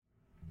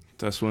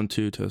Test 1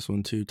 2, test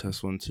 1 2,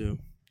 test 1 2.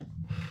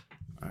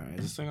 All right,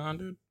 is this thing on,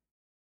 dude?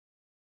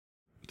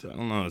 I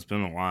don't know. It's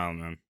been a while,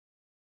 man.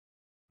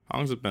 How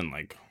long's it been?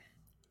 Like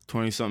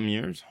 20-something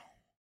years?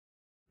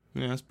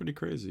 Yeah, that's pretty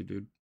crazy,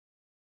 dude.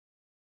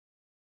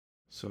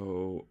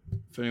 So,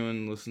 if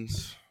anyone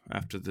listens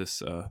after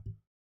this,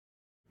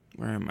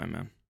 where am I,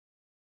 man?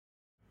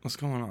 What's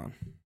going on?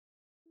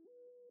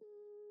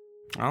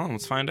 I don't know.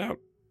 Let's find out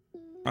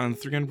on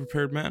 3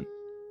 Unprepared Men.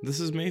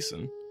 This is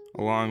Mason,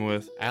 along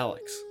with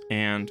Alex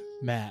and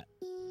Matt.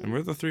 And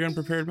we're the 3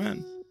 Unprepared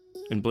Men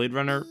in Blade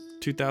Runner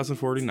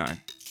 2049.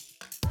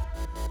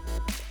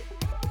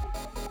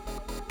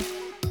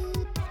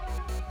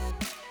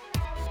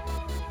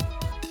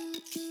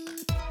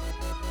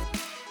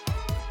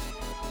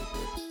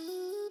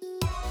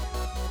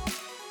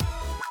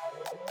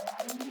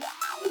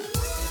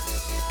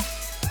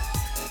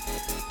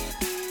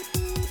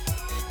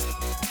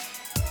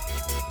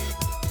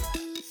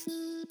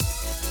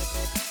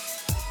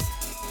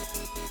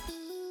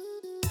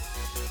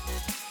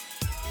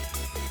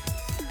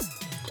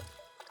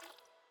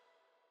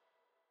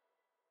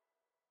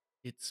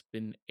 It's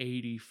been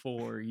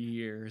 84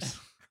 years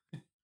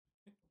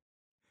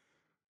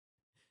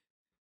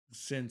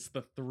since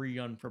the 3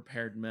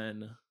 Unprepared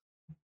Men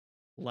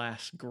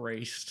last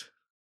graced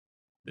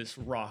this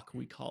rock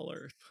we call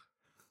Earth.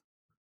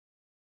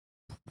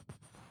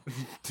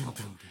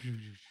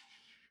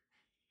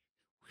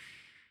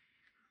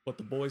 But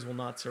the boys will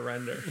not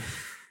surrender.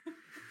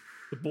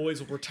 The boys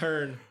will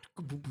return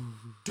with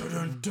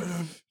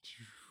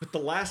the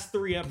last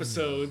 3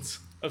 episodes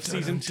of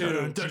season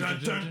 2.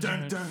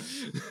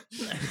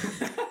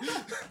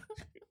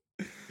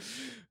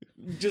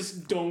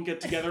 Just don't get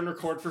together and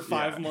record for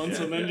 5 months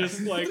and then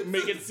just like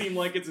make it seem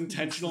like it's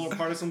intentional or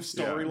part of some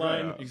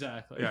storyline.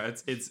 Exactly. Yeah,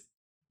 it's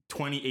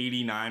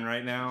 2089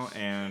 right now,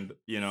 and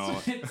you know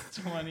It's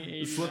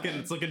 2089.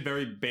 it's looking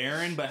very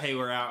barren. But hey,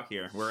 we're out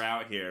here.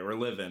 We're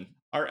living.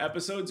 Our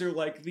episodes are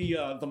like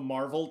the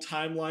Marvel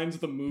timelines of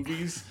the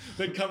movies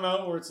that come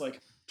out, where it's like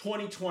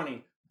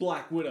 2020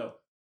 Black Widow,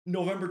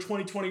 November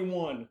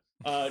 2021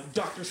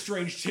 Doctor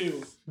Strange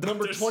 2,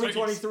 November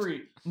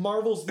 2023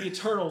 Marvel's The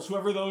Eternals,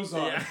 whoever those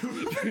are.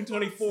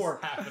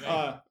 2024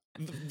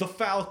 The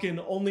Falcon,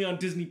 only on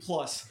Disney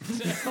Plus.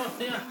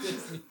 Only on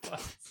Disney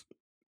Plus.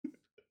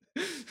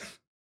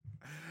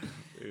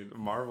 Dude,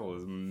 Marvel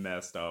is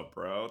messed up,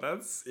 bro.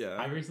 That's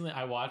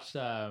I watched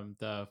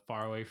the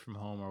Far Away from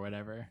Home or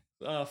whatever.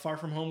 Far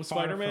From Home with Far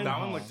Spider-Man. From That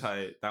one looked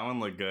tight. That one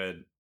looked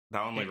good.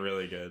 That one looked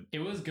really good. It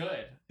was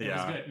good. It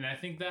Yeah. was good. And I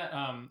think that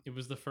it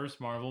was the first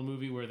Marvel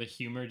movie where the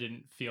humor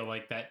didn't feel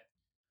like that.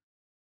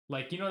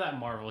 Like, you know that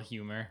Marvel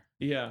humor?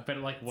 Yeah. But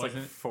it like It's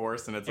wasn't like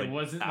forced, and it's it like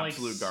wasn't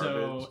absolute like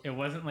garbage. so it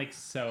wasn't like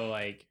so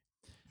like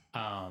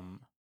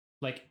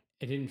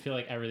it didn't feel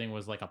like everything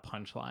was like a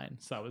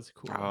punchline. So that was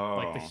cool.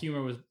 Like the Oh.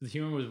 humor was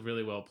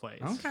really well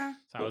placed. Okay.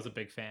 So I was a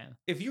big fan.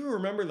 If you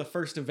remember the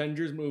first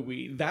Avengers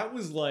movie, that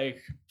was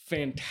like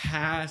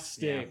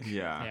fantastic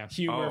Yeah.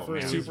 humor for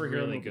a man. It was superhero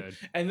really movie. good.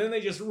 And then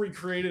they just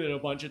recreated it a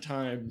bunch of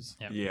times.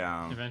 Yep.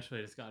 Yeah.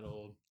 Eventually it just got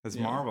old. It's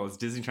Yeah. Marvel. It's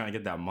Disney trying to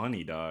get that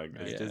money, dog.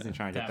 It's Yeah. Disney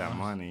trying to get That that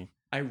money. money.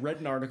 I read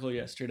an article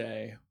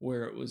yesterday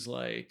where it was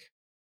like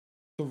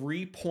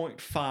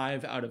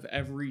 3.5 out of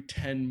every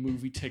 10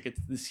 movie tickets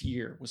this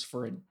year was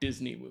for a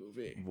Disney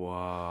movie.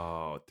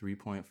 Whoa. 3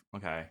 point.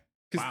 Okay.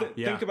 Because Wow,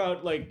 yeah. think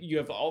about, like, you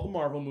have all the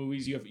Marvel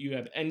movies, you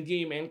have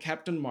Endgame and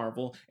Captain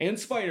Marvel and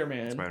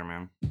Spider-Man.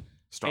 Spider-Man.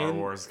 Star And-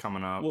 Wars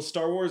coming up. Well,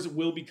 Star Wars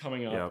will be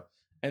coming up. Yep.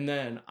 And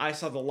then I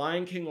saw The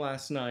Lion King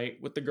last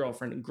night with the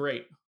girlfriend.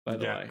 Great, by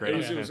the Yeah, way. great.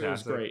 It was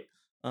Fantastic. great.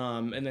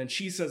 And then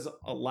she says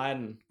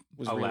Aladdin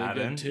was really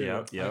Aladdin. good too.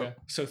 Yep. Okay.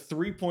 So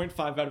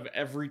 3.5 out of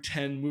every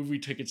 10 movie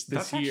tickets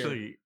this That's year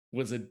actually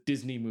was a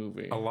Disney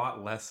movie. a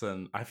lot less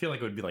than. I feel like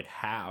it would be like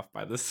half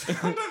by the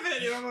sound of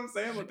it. You know what I'm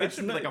saying? Like, that It's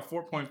should be not- like a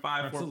 4.5.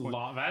 That's a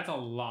lot. That's a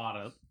lot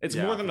of It's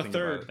Yeah, more than if a you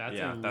think about third. it. that's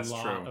Yeah, a that's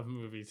lot true. of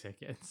movie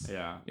tickets.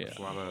 Yeah. Yeah. There's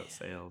a lot of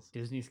sales.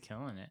 Disney's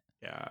killing it.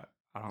 Yeah.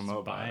 I don't Just know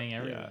about buying it.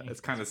 everything. Yeah,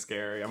 it's kind of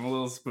scary. I'm a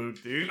little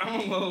spooked, dude.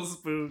 I'm a little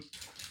spooked.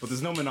 But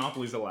there's no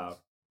monopolies allowed.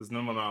 There's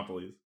no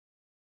monopolies.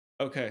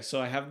 Okay,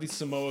 so I have these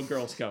Samoa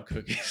Girl Scout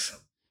cookies.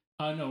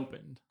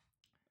 Unopened.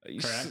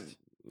 Correct.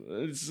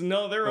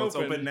 No, they're Well, open. it's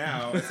open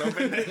now. It's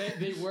open.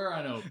 they were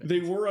unopened. They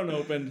were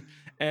unopened.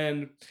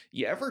 And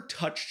you ever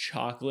touch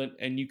chocolate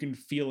and you can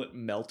feel it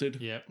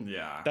melted? Yep.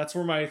 Yeah. That's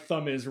where my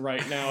thumb is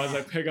right now as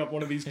I pick up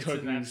one of these It's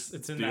in that. cookies.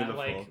 It's in that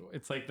like. beautiful.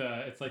 It's like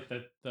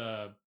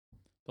the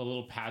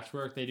little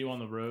patchwork they do on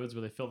the roads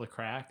where they fill the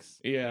cracks.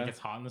 Yeah. It gets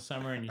hot in the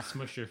summer and you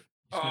smush your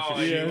Oh,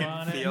 your yeah. shoe you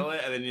on can it. feel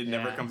it, and then it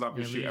never Yeah, comes off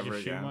your you shoe leave ever your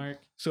shoe again. mark.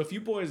 So if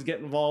you boys get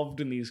involved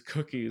in these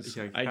cookies,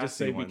 Yeah, I pass just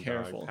me say be one, dog.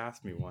 careful.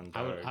 Pass me one,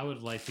 I dog.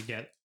 would like to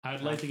get. I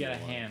would like to get a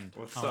Pass me one. hand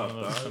What's on up, one of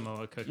those dog?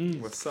 Samoa cookies.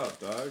 What's up,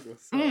 dog?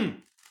 What's up?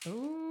 Mm.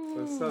 Ooh,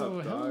 What's up,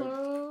 dog?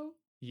 hello.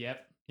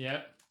 Yep.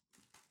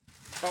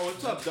 Oh,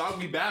 what's up, dog?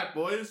 We back,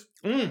 boys.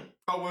 Mm.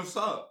 Oh, what's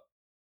up?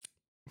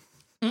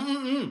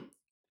 Mm-mm-mm.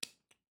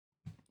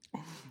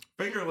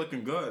 Finger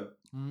looking good.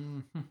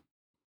 Mhm.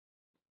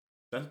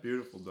 That's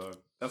beautiful, dog.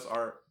 That's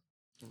art.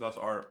 That's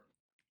art.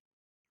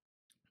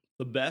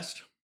 The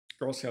best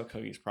Girl Scout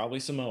cookies, probably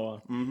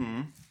Samoa.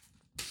 Mm-hmm.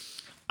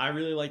 I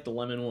really like the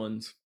lemon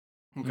ones.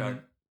 Okay.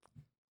 Mhm.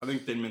 I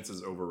think Thin Mints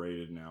is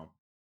overrated now.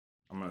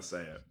 I'm gonna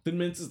say it. Thin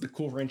Mints is the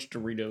Cool Ranch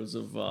Doritos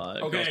of Girl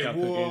Okay, Scout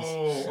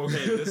whoa. cookies.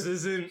 Okay, this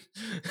isn't.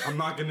 I'm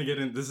not gonna get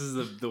in. This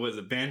is the was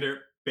it Banner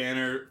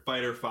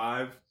Fighter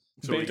 5.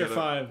 So we Banter gotta-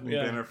 5,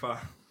 yeah. Banner 5.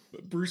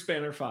 Bruce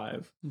Banner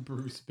 5.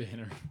 Bruce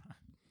Banner.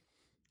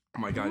 Oh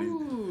my god,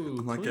 Ooh,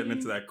 I'm not getting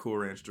into clean. that Cool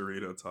Ranch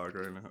Dorito talk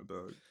right now,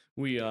 dog.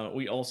 We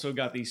also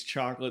got these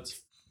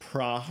chocolates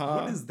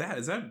Praha. What is that?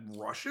 Is that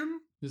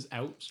Russian? This is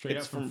out straight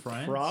It's out from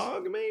France.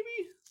 Prague,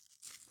 maybe?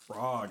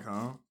 Frog,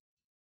 huh?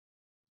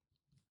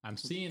 I'm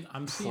seeing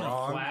Prague?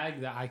 a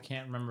flag that I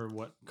can't remember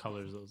what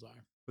colors those are.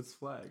 What's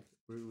flag?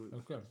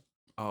 Okay.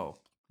 Oh.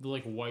 They're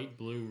like white,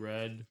 blue,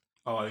 red.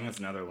 Oh, I think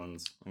that's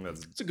Netherlands. I think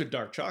that's. It's a good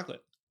dark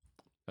chocolate.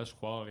 That's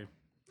quality.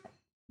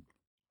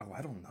 Oh,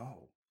 I don't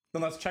know. No,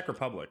 that's Czech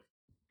Republic.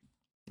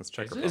 That's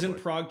Czech Is it? Republic.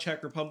 Isn't Prague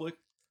Czech Republic?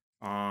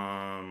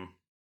 Um,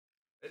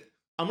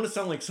 I'm gonna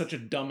sound like such a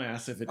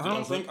dumbass if it I don't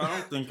doesn't.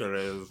 think it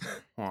is.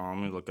 Hold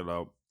on, let me look it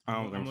up. I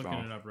don't I'm think looking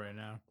so. it up right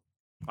now.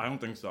 I don't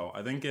think so.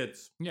 I think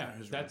it's. Yeah,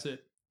 Here's that's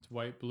it. It's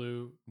white,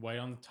 blue, white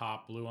on the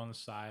top, blue on the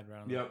side,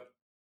 right on the Yep.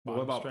 But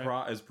what bottom about stripe.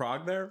 Prague? Is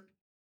Prague there?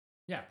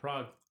 Yeah,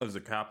 Prague. As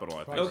a capital,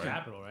 I think. Prague's Okay. Right?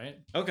 capital, right?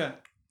 Okay,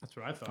 That's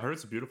what I thought. I heard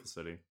it's a beautiful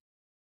city.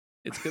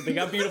 it's good. They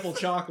got beautiful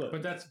chocolate.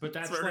 But that's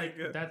very like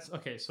good. that's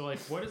okay. So like,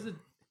 what is it?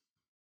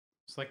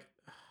 It's like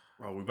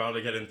Oh, we're about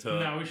to get into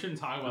no, we shouldn't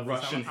talk about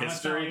Russian this. I'm gonna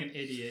sound like history? an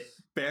idiot.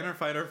 Banner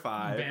Fighter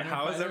 5. Banner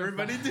How is Fighter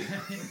everybody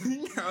 5.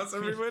 doing? How's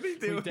everybody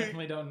doing? We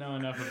definitely don't know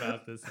enough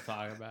about this to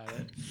talk about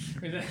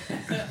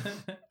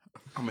it.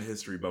 I'm a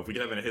history buff. We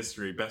could have a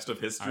history. Best of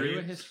history. Are you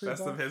a history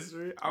Best buff? of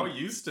history? I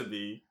used to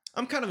be.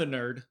 I'm kind of a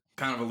nerd.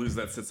 Kind of a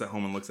loser that sits at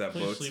home and looks at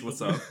Please books. sleep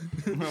What's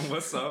with up?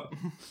 What's up?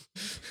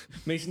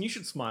 Mason, you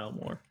should smile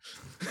more.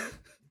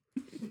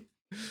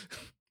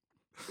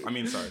 I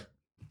mean, sorry.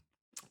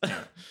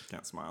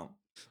 Can't smile.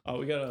 Oh,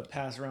 we gotta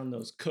pass around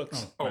those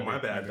cooks. Oh, My my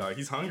bad, bad, my dog.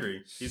 He's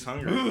hungry. He's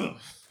hungry.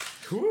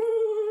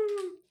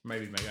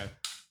 Maybe my guy.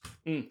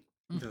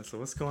 Yeah, so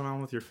what's going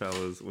on with your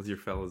fellas? With your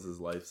fellas'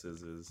 life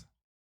is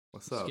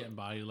what's Just up? getting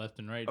body left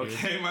and right, dude.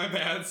 Okay, my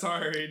bad.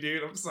 Sorry,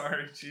 dude. I'm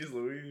sorry. Jeez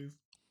Louise.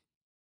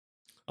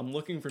 I'm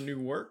looking for new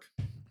work,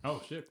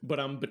 Oh shit. but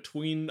I'm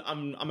between.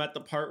 I'm at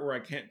the part where I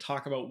can't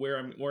talk about where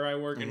I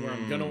work and where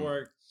I'm gonna Mm.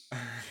 work.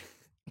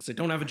 So I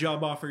don't have a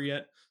job offer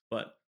yet,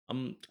 but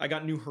I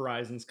got New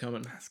Horizons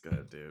coming. That's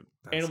good, dude.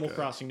 That's Animal good.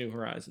 Crossing New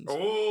Horizons.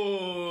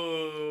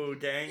 Oh,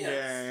 gang,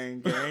 Yes.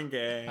 gang,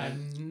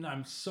 gang.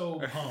 I'm so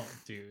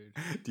pumped, dude.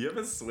 Do you have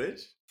a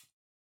Switch?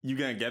 You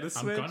gonna get a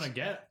Switch? I'm gonna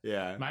get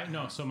Yeah.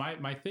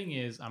 my thing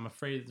is I'm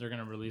afraid they're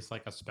gonna release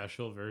like a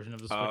special version of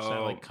the Switch that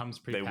Oh, like comes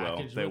they will.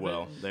 prepackaged. They with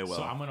will. It. They will.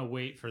 So I'm gonna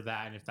wait for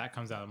that, and if that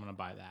comes out, I'm gonna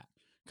buy that.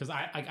 Because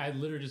I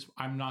literally just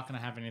I'm not gonna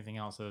have anything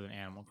else other than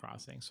Animal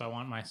Crossing. So I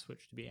want my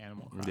Switch to be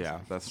Animal Crossing. Yeah,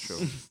 that's true.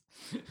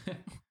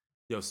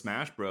 Yo,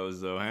 Smash Bros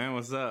though, huh?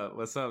 What's up?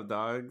 What's up,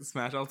 dog?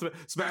 Smash Ultimate.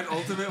 Smash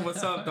Ultimate.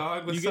 What's up,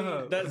 dog? What's you get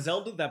up? that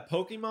Zelda, that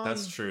Pokemon,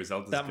 That's true.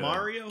 Zelda's that good.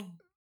 Mario.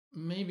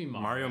 Maybe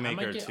Mario I might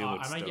Maker get, 2 I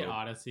looks might get dope.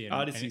 Odyssey.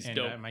 Odyssey's and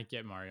dope. I might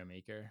get Mario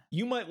Maker.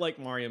 You might like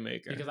Mario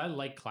Maker. Because I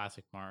like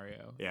classic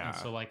Mario. Yeah. And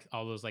so like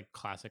all those like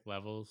classic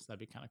levels, that'd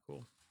be kind of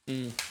cool.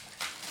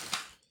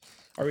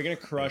 Are we gonna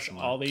crush Yes,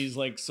 all these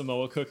like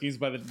Samoa cookies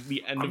by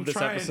the end I'm of this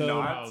trying episode?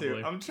 not to.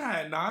 Probably. I'm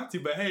trying not to.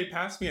 But hey,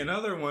 pass me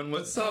another one.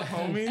 What's up,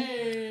 homie?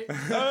 Hey.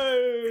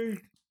 Hey.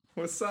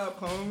 What's up,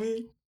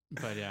 homie?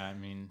 But yeah, I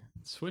mean,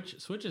 Switch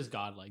is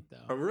godlike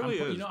though. It really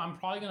You is. know, I'm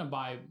probably gonna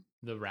buy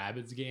the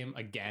Rabbids game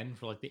again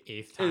for like the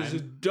 8th time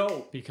Is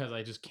dope. because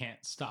I just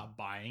can't stop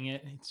buying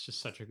it. It's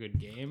just such a good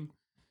game.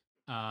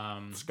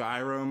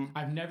 Skyrim.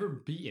 I've never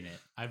beaten it.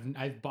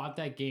 I've bought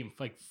that game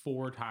like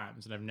 4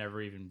 times and I've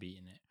never even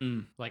beaten it.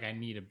 Mm. Like I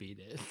need to beat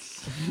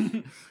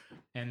it.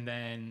 And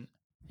then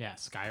yeah,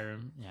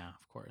 Skyrim. Yeah,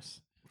 of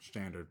course.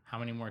 Standard. How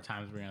many more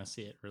times are we gonna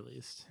see it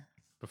released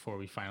before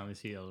we finally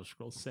see Elder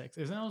Scrolls 6?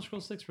 Isn't Elder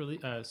Scrolls 6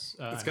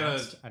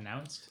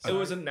 announced? It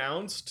was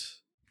announced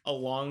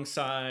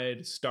alongside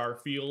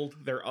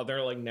Starfield, their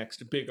other like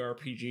next big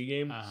RPG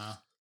game, Uh-huh.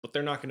 but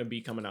they're not going to be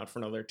coming out for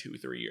another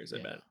 2-3 years. I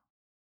Yeah. bet.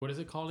 What is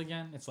it called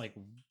again? It's like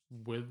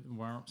with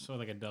so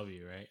like a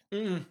W, right?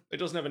 It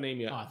doesn't have a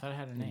name yet, Oh, I thought it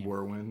had a name.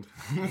 Whirlwind.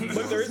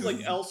 but there is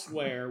like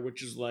Elsewhere,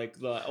 which is like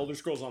the Elder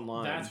Scrolls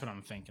Online. That's what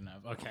I'm thinking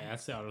of. Okay,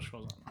 that's the Elder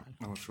Scrolls Online.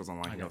 Oh, Scrolls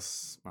Online. Okay.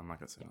 Yes. I'm not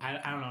gonna say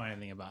that. I don't know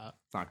anything about.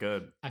 It's not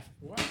good.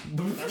 What?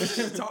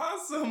 It's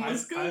awesome.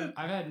 It's good.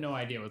 I've had no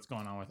idea what's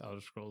going on with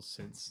Elder Scrolls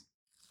since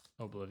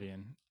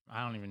Oblivion.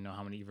 I don't even know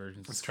how many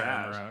versions It's of Skyrim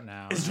trash. are out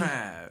now. It's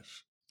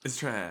trash. It's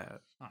trash.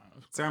 I don't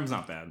know. Skyrim's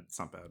not bad. It's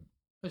not bad.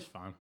 It's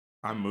fine.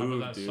 I How moved,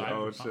 about that dude. Cyberpunk?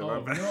 Oh shit.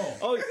 Oh, my bad. no.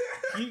 Oh,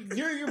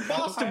 you're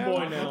Boston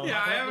boy now.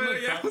 Yeah, I am. I'm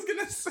Yeah, I was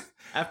gonna say.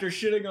 After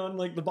shitting on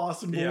like the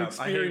Boston boy Yeah,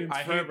 experience I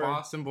hate forever.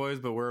 Boston boys,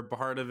 but we're a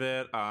part of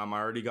it. I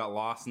already got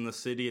lost in the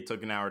city. It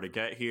took an hour to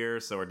get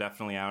here, so we're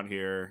definitely out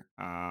here.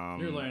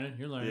 You're learning.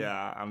 You're learning.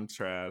 Yeah, I'm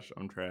trash.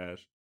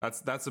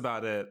 That's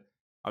about it.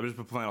 I've just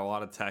been playing a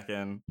lot of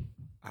Tekken.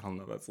 I don't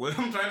know. That's lit.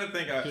 I'm trying to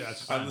think. Dude,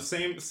 that's I have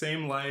fine. the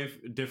same life,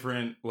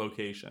 different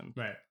location.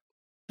 Right.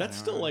 That's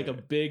still like a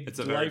big It's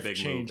a very life big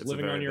move. change. It's a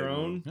Living very on your big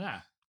own. move. Yeah.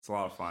 It's a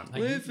lot of fun.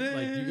 Like, you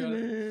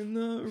gotta- in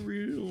the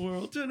real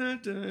world.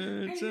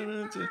 Dun-dun-dun,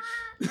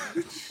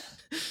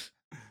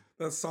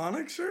 That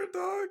Sonic shirt,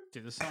 dog.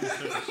 Dude, this song is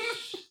so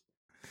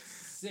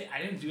sick.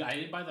 I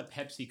didn't buy the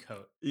Pepsi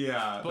coat,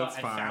 Yeah, but that's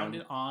I fine. found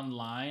it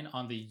online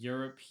on the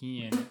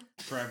European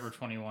Forever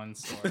 21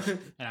 store,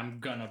 and I'm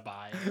gonna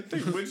buy it.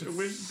 which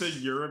the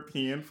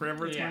European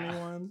Forever Yeah.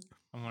 21?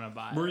 I'm gonna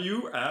buy Were it.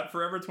 you at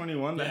Forever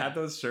 21 that Yeah. had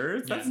those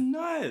shirts? That's Yeah.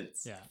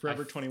 nuts. Yeah.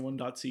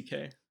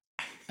 Forever21.ck.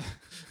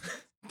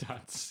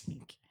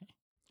 .ck.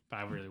 But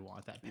I really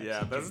want that Pepsi.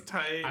 Yeah, that's dude.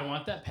 tight. I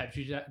want that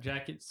Pepsi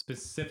jacket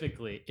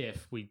specifically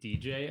if we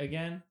DJ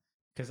again,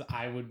 because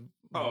I would.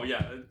 Oh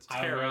yeah, I would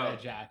tear wear up.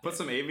 that jacket. Put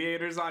some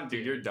aviators on, dude.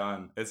 Dude. You're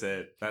done. It's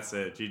it. That's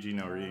it. GG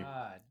no re.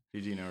 God.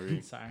 GG no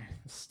re. Sorry,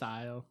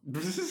 style.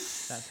 That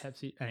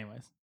Pepsi.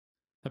 Anyways,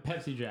 the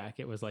Pepsi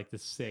jacket was like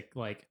this sick,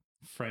 like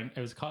French.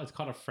 It's called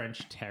a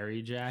French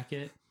terry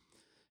jacket,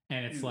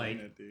 and it's He's like in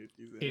it, dude.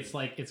 He's in it's it.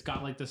 like it's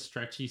got like the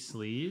stretchy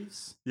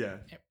sleeves, Yeah.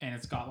 and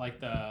it's got like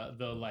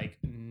the like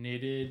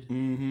knitted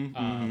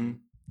Mm-hmm.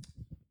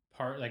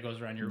 part that goes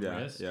around your Yeah.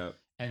 wrist, Yeah.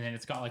 and then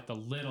it's got like the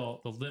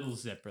little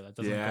zipper that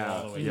doesn't go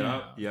all Yeah. the way Yep.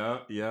 down.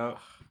 Yep. Yep.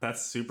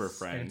 That's super And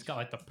French. it's got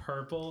like the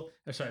purple.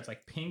 Sorry, it's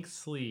like pink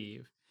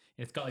sleeve.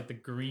 And it's got like the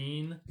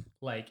green,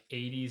 like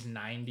 80s,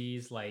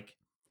 90s, like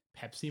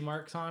Pepsi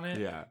marks on it.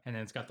 Yeah. And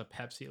then it's got the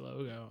Pepsi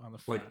logo on the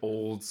front. Like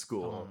old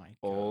school. Oh my God.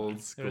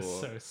 Old school. It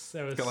was so.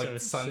 It was It's got like so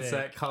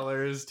sunset sick.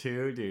 colors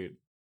too, dude.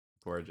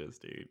 Gorgeous,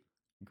 dude.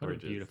 What a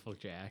Gorgeous. beautiful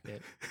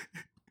jacket.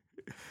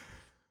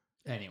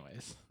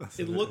 Anyways,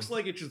 It looks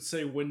like it should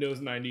say Windows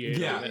 98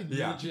 Yeah. on it.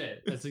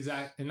 legit. That's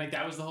exact. And like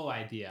that was the whole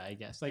idea, I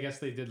guess. I guess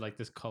they did like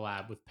this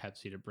collab with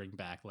Pepsi to bring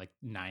back like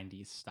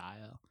 90s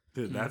style.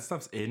 Dude, that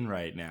stuff's in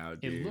right now,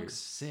 dude. It looks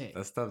sick.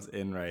 That stuff's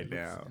in right It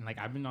looks- now. And like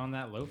I've been on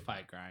that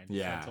lo-fi grind. so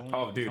Yeah. it's only,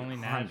 Oh, dude, It's only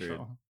 100.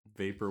 natural.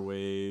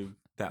 Vaporwave,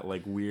 that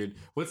like weird.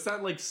 What's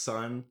that like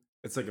sun?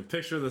 It's like a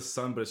picture of the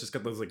sun, but it's just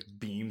got those like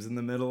beams in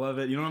the middle of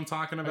it. You know what I'm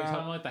talking Are you talking about?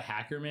 about like the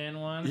Hacker Man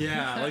one?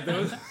 Yeah, like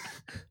those.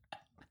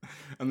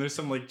 And there's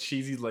some like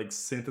cheesy like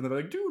synth in the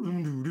like doo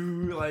doo doo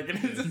doo like and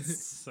it's It's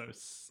just so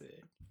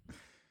sick.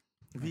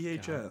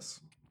 VHS.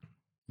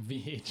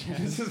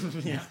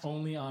 VHS. Yeah,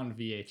 only on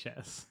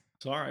VHS.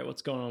 So, all right,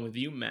 what's going on with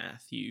you,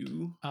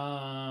 Matthew?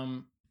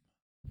 I'm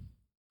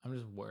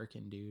just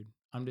working, dude.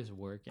 I'm just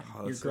working.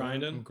 Oh, You're that's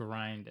grinding? I'm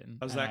grinding.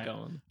 How's And that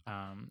going?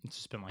 It's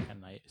just been like a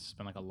night. It's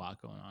been like a lot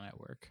going on at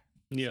work.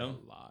 Yeah. A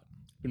lot.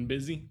 Been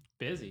busy?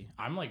 Busy.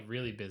 I'm like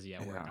really busy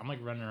at work. Yeah. I'm like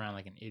running around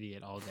like an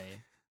idiot all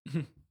day.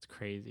 It's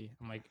crazy.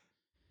 I'm like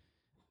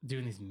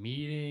doing these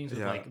meetings with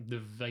Yeah. like the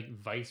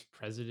vice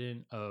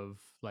president of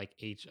like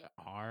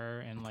HR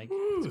and like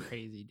Woo. it's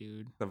crazy,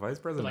 dude. The vice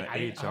But president like of I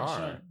didn't,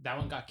 HR. that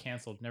one got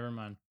canceled. Never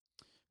mind.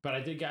 But I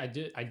did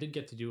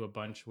get to do a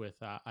bunch with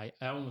that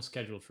one was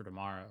scheduled for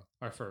tomorrow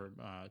or for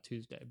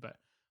Tuesday, but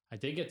I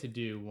did get to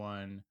do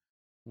one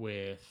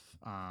with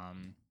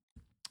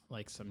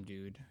like some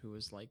dude who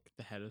was like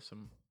the head of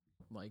some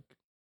like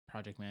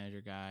project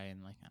manager guy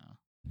and like I don't know.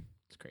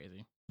 It's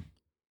crazy.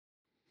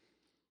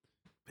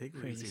 Big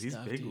Crazy leagues. He's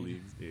stuff, big dude.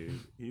 leagues, dude.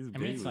 He's I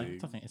big mean, it's like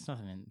leagues. nothing. It's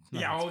nothing.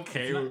 Yeah,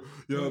 okay. It's not,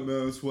 Yeah,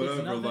 man, it's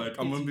whatever. nothing- like,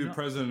 I'm gonna it's be not-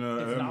 president.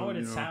 it's not what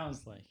you it know.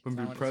 sounds like. I'm It's gonna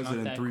not be what- it's not president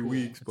in that 3 cool.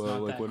 weeks, It's but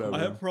not like that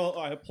whatever. cool.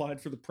 I applied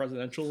for the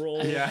presidential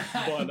role, Yeah.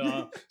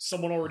 but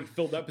someone already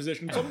filled that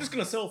position. So I'm just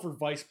going to settle for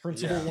vice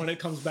principal Yeah. when it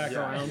comes back yeah,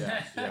 around.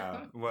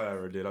 yeah,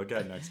 whatever, dude. I'll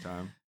get it next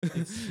time.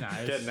 It's, nah,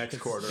 Get next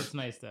quarter. It's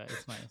nice.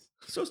 It's nice.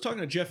 So I was talking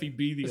to Jeffy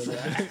B the other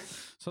day.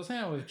 So I was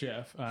hanging out with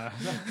Jeff.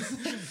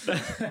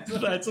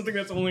 That's something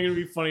that's only going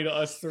to be funny to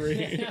us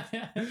three.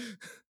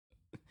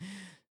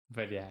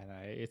 But yeah, no,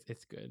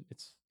 it's good.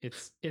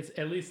 It's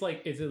at least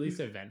like it's at least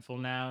eventful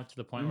now to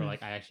the point where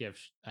like I actually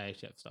have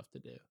stuff to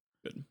do.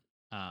 Good.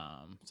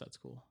 So that's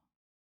cool.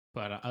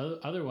 But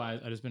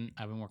otherwise, I've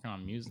been working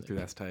on music. Dude,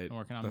 that's tight. Been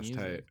working on That's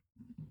music.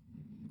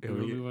 tight.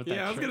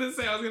 Yeah, I was gonna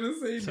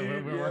say, So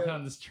dude. we're working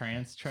on this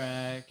trance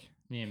track.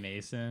 Me and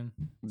Mason.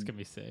 It's gonna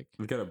be sick.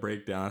 We got a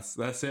breakdown.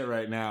 That's it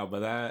right now.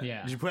 But that,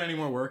 Yeah. Did you put any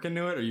more work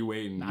into it, or are you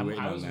waiting? You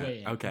waiting I on was that?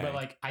 waiting. Okay. But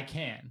like I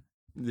can.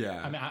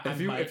 yeah. I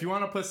mean, if you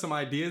want to put some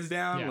ideas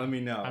down, Yeah. let me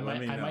know. I let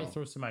me know. might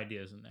throw some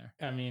ideas in there.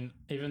 I mean,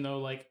 even though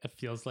like it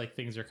feels like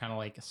things are kind of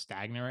like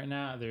stagnant right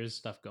now, there's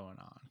stuff going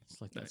on.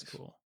 It's like that's Nice.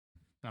 cool.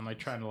 And I'm like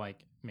trying to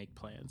like make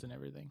plans and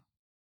everything.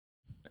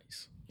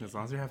 Nice. As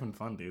long as you're having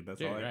fun, dude. That's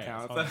Dude, all that right,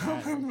 counts. that's all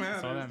that matters.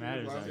 That's all that dude.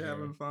 matters As long as out you're here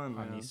having fun, on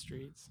man. these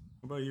streets.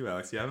 What about you,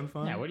 Alex? You having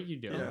fun? Yeah, what are you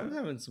doing? Yeah, I'm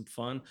having some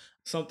fun.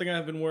 Something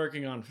I've been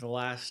working on for the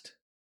last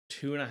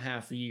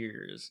 2.5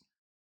 years.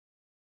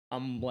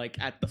 I'm like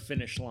at the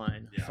finish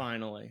line Yeah.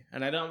 finally,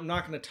 and I'm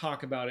not going to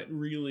talk about it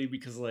really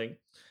because like it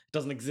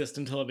doesn't exist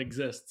until it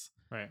exists.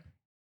 Right.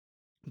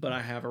 But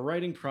I have a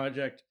writing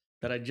project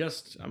that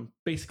I'm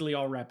basically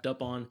all wrapped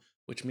up on,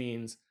 which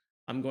means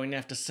I'm going to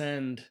have to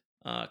send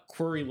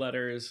query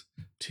letters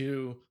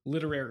to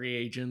literary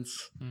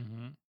agents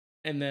Mm-hmm.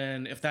 And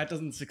then if that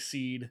doesn't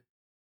succeed,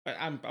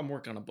 I'm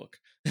working on a book.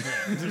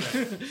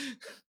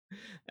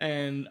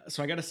 And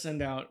so I got to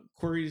send out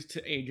queries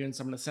to agents.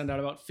 I'm going to send out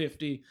about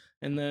 50.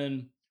 And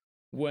then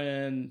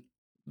when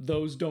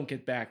those don't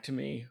get back to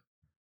me,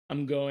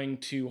 I'm going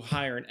to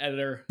hire an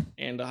editor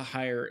and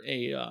hire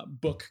a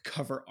book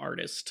cover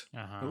artist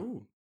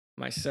Ooh.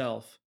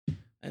 myself.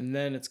 And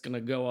then it's going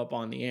to go up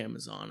on the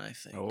Amazon, I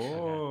think.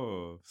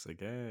 Oh,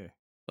 sick.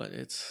 But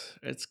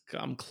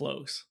I'm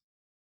close,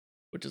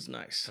 which is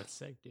nice. That's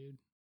sick, dude.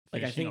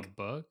 Like, I Finishing think-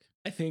 a book.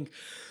 I think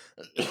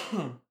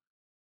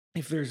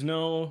if there's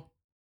no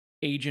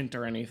agent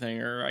or anything,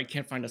 or I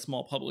can't find a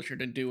small publisher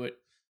to do it,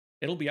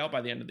 it'll be out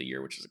by the end of the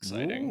year, which is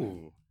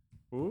exciting.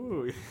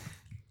 Ooh.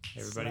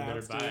 Everybody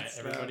better buy it.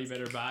 Everybody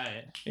better buy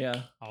it.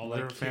 Yeah. All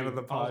They're a fan of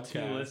the all two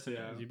podcast, listeners,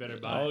 yeah. you better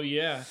buy Oh it.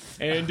 yeah,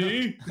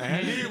 Andy.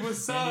 Andy,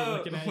 what's Andy up?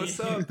 looking at What's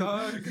you. up,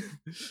 dog?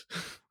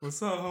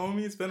 What's up,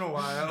 homie? It's been a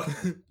while.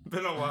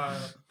 Been a while.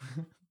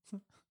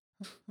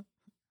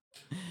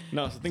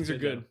 No, so things are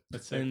Good, though. good.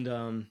 That's sick.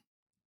 And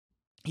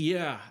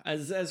yeah,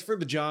 as for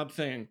the job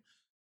thing,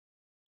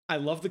 I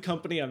love the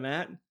company I'm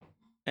at,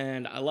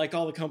 and I like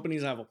all the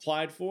companies I've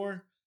applied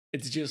for.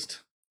 It's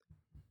just,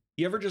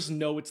 you ever just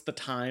know it's the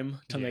time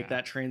to make Yeah.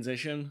 that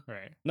transition?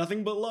 Right.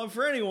 Nothing but love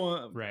for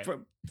anyone, Right.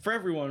 for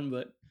everyone,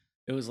 but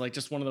it was like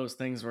just one of those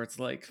things where it's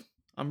like,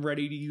 I'm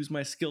ready to use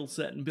my skill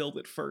set and build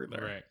it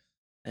further. Right.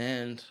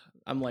 And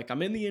I'm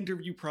in the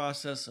interview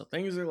process, so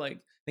things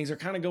are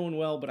kind of going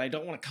well, but I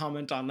don't want to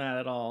comment on that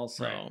at all.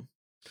 So, Right.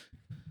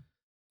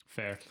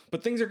 Fair.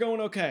 but things are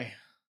going okay.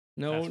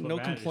 No That's what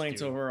matters,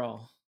 complaints dude.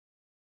 overall.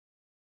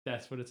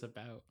 That's what it's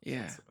about.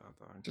 Yeah, That's about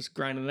dog. just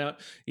grinding it out.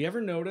 You ever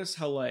notice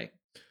how like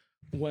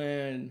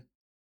when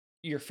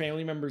your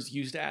family members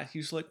used to ask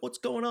you, so like, what's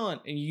going on?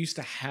 And you used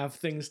to have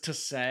things to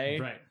say.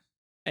 Right.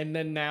 And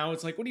then now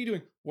it's like, what are you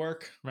doing?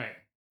 Work. Right.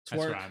 It's That's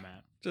work. where I'm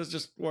at.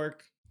 Just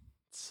work.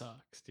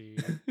 Sucks,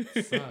 dude.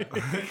 Sucks.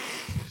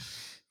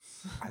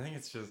 I think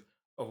it's just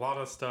a lot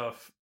of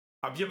stuff.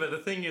 Yeah, but the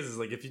thing is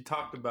like if you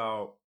talked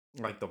about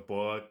like the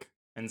book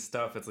and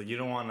stuff, it's like you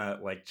don't want to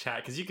like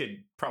chat because you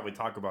could probably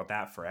talk about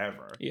that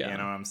forever. Yeah. You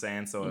know what I'm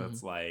saying? So Mhm.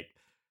 it's like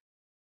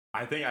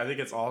I think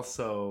it's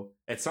also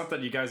it's not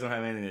that you guys don't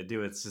have anything to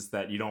do. It's just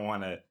that you don't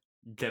want to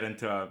get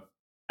into a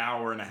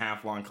hour and a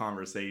half long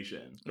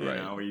conversation, you Right.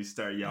 know, where you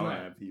start yelling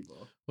Right. at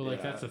people. Well, like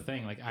Yeah. that's the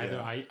thing. Like either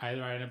Yeah. I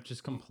end up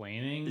just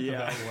complaining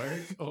Yeah. about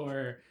work,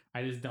 or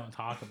I just don't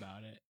talk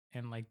about it.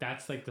 And like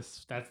that's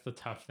the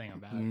tough thing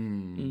about it.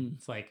 Mm.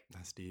 It's like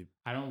That's deep.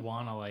 I don't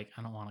want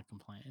to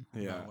complain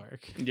Yeah. about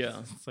work. Yeah.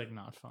 It's like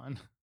not fun.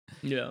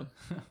 Yeah.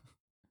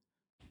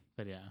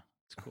 But yeah,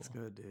 it's cool. That's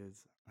good,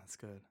 dudes. That's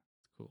good.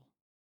 It's cool.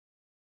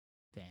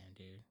 Damn,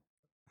 dude.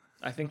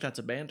 I think that's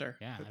a banter.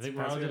 Yeah, I Let's think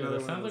we're all pass me doing. another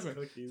It one of sounds those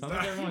like cookies. sounds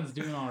like everyone's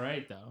doing all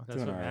right though.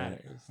 That's Doing what all right.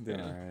 matters. Doing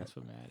Yeah. all right. That's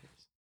what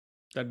matters.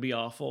 That'd be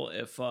awful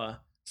if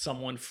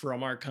someone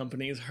from our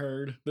companies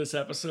heard this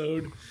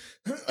episode.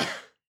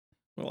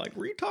 We're like,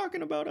 were you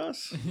talking about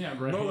us? Yeah,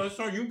 right. No, that's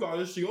not you guys.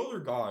 It's the other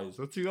guys.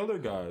 That's the other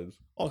guys.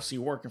 Oh, so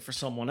you're working for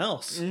someone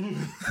else.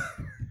 Mm-hmm.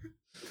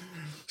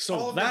 So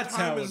All that's the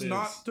time how it is is.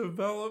 not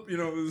developed. You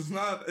know, is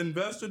not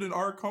invested in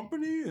our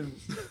company, and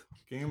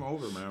game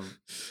over, man.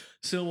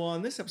 So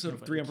on this episode of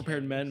Nobody Three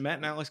Unprepared cares. Men, Matt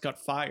and Alex got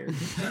fired.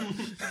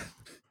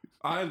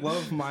 I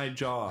love my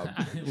job.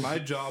 My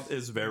job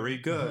is very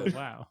Oh, good.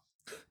 wow.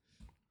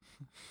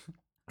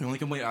 The only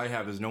complaint I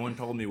have is no one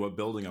told me what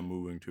building I'm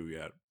moving to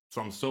yet.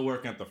 So I'm still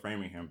working at the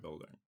Framingham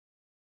building.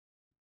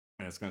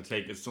 And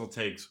it still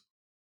takes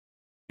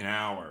an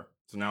hour.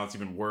 So now it's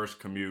even worse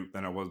commute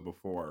than it was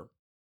before.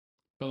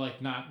 But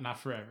like not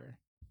forever.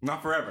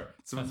 Not forever.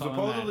 So That's all that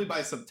supposedly by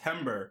matters.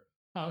 September,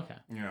 Oh, okay.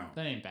 you know.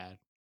 That ain't bad.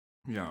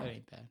 Yeah. That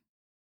ain't bad.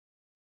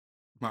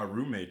 My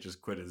roommate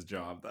just quit his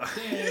job though.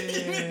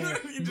 Yeah.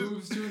 He just-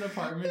 Moves to an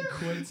apartment,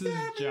 quits his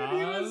Yeah, dude, job.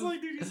 He was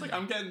like, dude, he's like,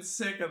 I'm getting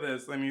sick of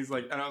this. And he's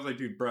like, and I was like,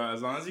 dude, bro,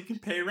 as long as you can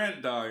pay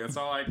rent, dog, that's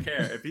all I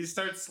care. If he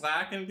starts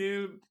slacking,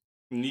 dude,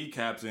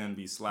 kneecaps gonna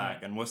be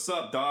slack. And what's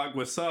up, dog?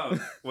 What's up?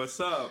 What's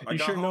up? You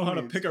sure know how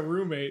to pick a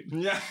roommate.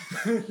 Yeah.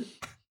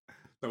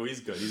 So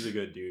he's good. He's a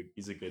good dude.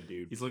 He's a good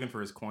dude. He's looking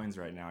for his coins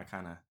right now.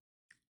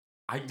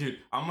 Dude,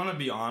 I'm gonna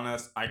be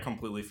honest. I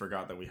completely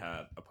forgot that we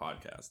had a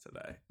podcast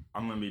today.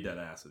 I'm gonna be dead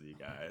ass with you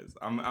guys.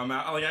 I'm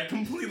out, like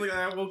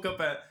I woke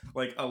up at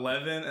like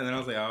 11 and then I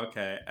was like, oh,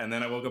 okay. And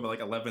then I woke up at like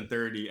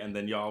 11:30 and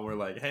then y'all were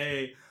like,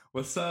 hey,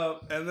 what's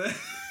up? And then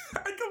I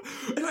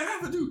come and I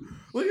have to do.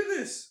 Look at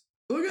this.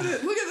 Look at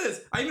it. Look at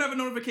this. I even have a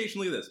notification.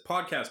 Look at this.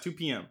 Podcast 2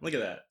 p.m. Look at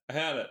that. I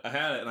had it.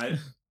 And I.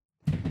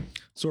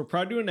 So we're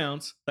proud to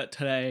announce that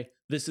today,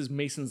 this is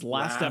Mason's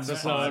last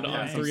episode podcast. on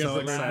I'm Three so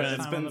Unprepared excited. Men.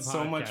 It's On been the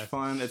so much podcast.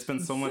 fun. It's been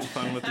so much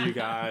fun with you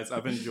guys.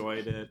 I've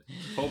enjoyed it.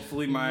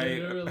 Hopefully my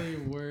literally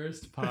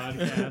worst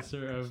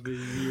podcaster of the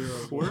year.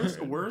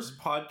 worst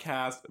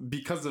podcast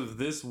because of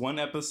this one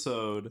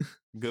episode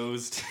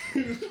goes to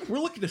We're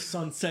looking to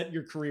sunset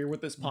your career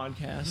with this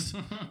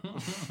podcast.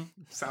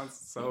 sounds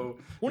so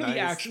One of the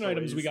nice, action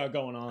items we please. got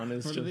going on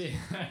is What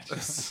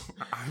just are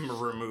the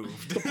I'm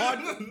removed.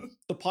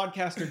 the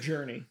podcaster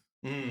journey.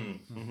 Mm,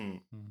 mhm.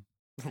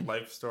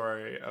 life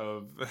story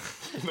of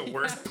the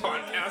worst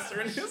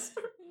podcaster in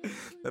history.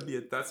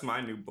 That's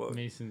my new book.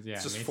 Mason's, yeah.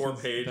 It's just Mason's, 4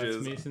 pages.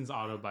 That's Mason's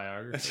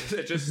autobiography.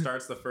 It just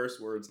starts the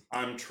first words,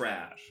 I'm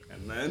trash.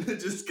 And then it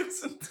just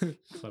goes into...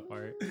 Clip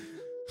art.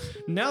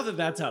 Now that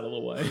that's out of the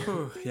way.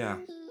 Yeah.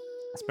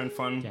 It's been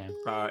fun.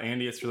 Okay.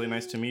 Andy, it's really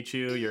nice to meet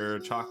you. Your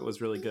chocolate was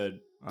really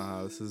good.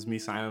 This is me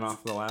signing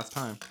off for the last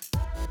time.